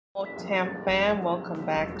Hello Tam fam, welcome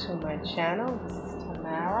back to my channel. This is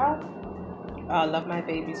Tamara, Love My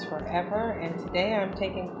Babies Forever, and today I'm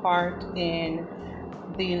taking part in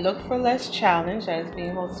the Look for Less challenge that is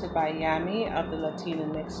being hosted by Yami of the Latina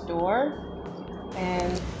Next Door.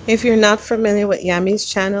 And if you're not familiar with Yami's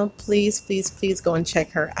channel, please go and check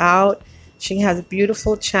her out. She has a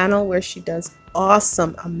beautiful channel where she does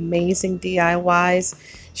awesome, amazing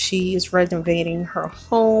DIYs. She is renovating her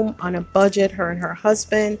home on a budget, her and her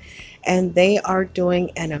husband, and they are doing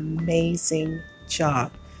an amazing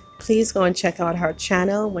job. Please go and check out her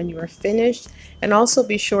channel when you are finished, and also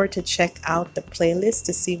be sure to check out the playlist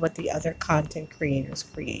to see what the other content creators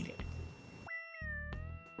created.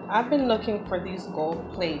 I've been looking for these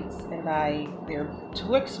gold plates and they're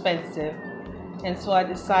too expensive, and so I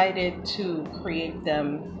decided to create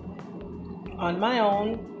them on my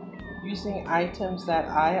own using items that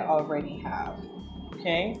I already have.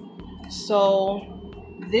 Okay, so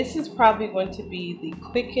this is probably going to be the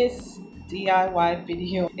quickest DIY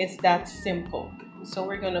video. It's that simple. So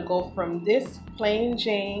we're going to go from this plain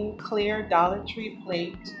Jane clear Dollar Tree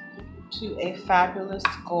plate to a fabulous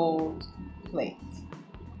gold plate.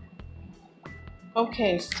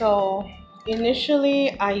 Okay, so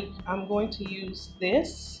initially I'm going to use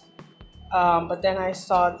this, but then I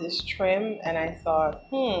saw this trim and I thought,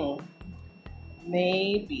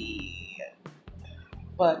 maybe,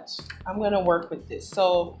 but I'm going to work with this.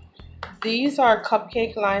 So these are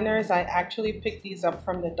cupcake liners. I actually picked these up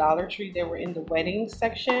from the Dollar Tree. They were in the wedding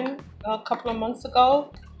section a couple of months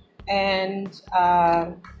ago, and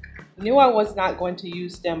knew I was not going to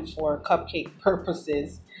use them for cupcake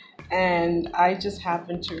purposes, and I just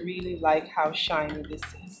happen to really like how shiny this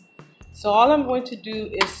is. So all I'm going to do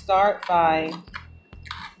is start by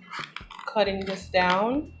cutting this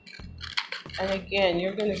down, and again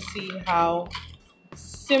you're going to see how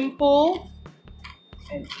simple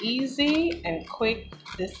and easy and quick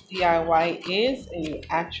this DIY is, and you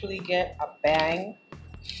actually get a bang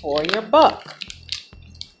for your buck.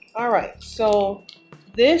 Alright, so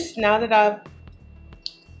this, now that I've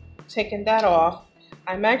taken that off,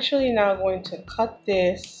 I'm actually now going to cut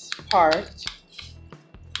this part,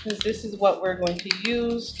 because this is what we're going to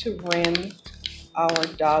use to rim our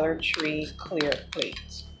Dollar Tree clear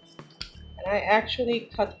plate. And I actually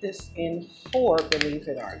cut this in 4, believe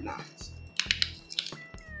it or not.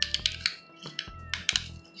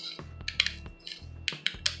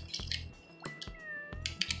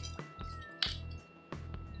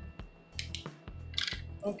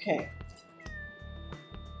 Okay.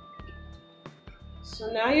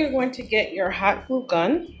 So now you're going to get your hot glue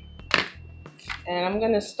gun, and I'm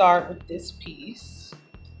going to start with this piece,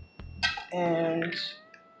 and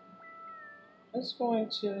I'm just going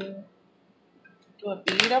to do a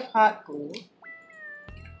bead of hot glue.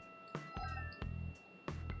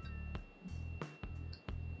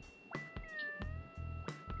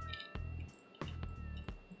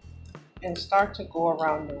 And start to go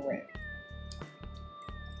around the rim.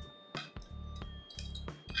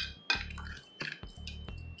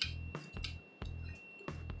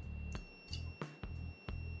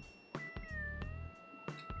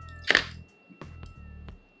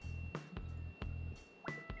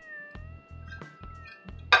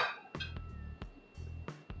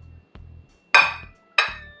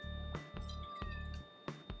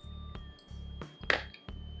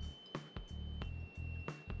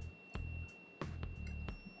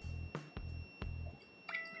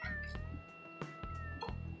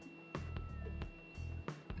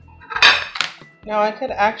 Now I could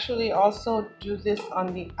actually also do this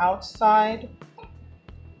on the outside.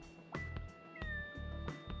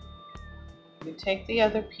 You take the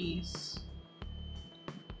other piece,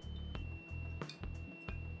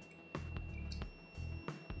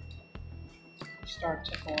 start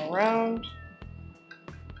to go around.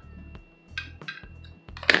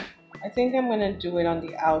 I think I'm going to do it on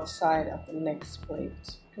the outside of the next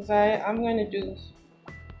plate, because I'm going to do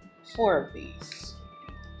 4 of these.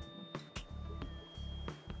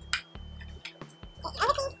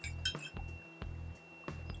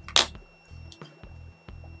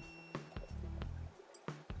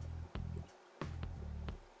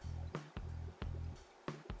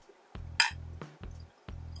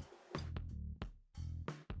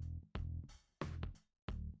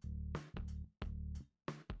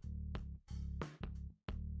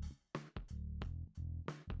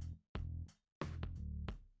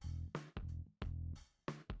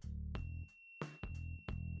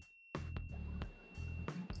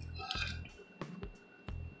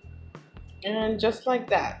 And just like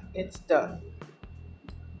that, it's done.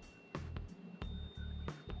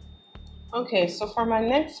 Okay, so for my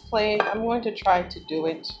next plate, I'm going to try to do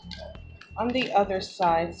it on the other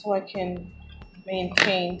side so I can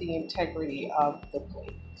maintain the integrity of the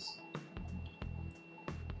plate.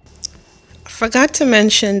 Forgot to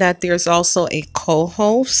mention that there's also a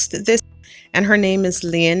co-host this, and her name is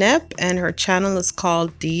Leonep, and her channel is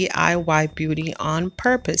called DIY Beauty on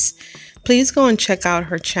Purpose. Please go and check out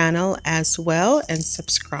her channel as well and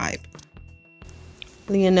subscribe.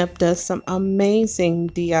 Leonep does some amazing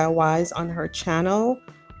DIYs on her channel.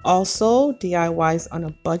 Also, DIYs on a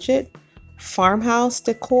budget, farmhouse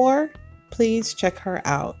decor. Please check her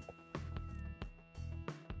out.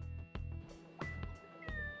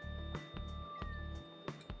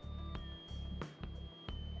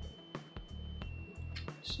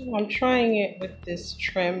 So I'm trying it with this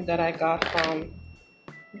trim that I got from,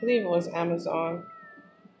 I believe it was Amazon.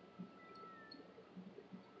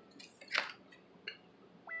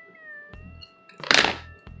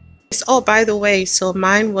 Oh, by the way, so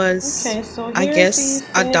mine was, okay, so I guess,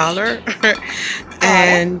 $1,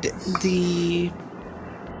 and the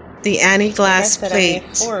AnniGlass plate,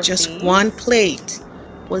 just one plate,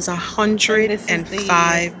 was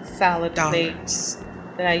 $105 salad plates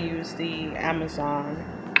that I use the Amazon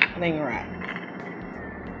cling wrap.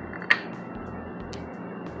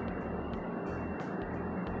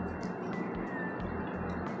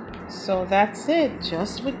 So that's it.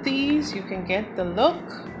 Just with these, you can get the look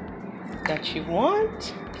that you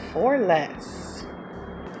want for less.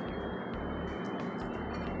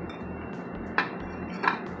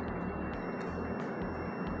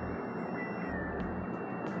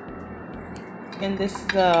 And this is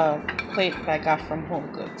the plate that I got from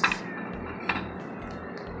Home Goods.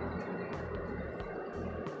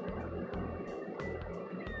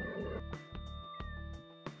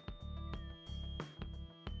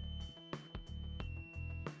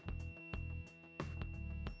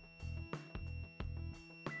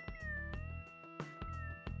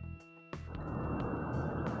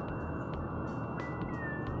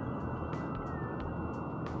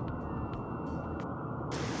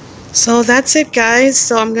 So that's it, guys.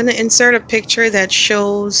 So I'm going to insert a picture that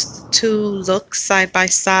shows two looks side by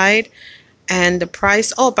side and the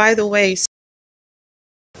price. Oh, by the way,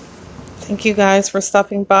 thank you guys for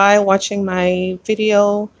stopping by, watching my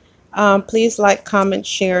video. Please like, comment,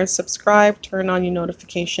 share, subscribe, turn on your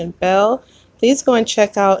notification bell. Please go and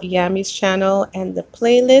check out Yami's channel and the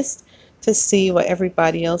playlist to see what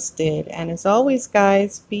everybody else did. And as always,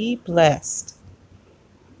 guys, be blessed.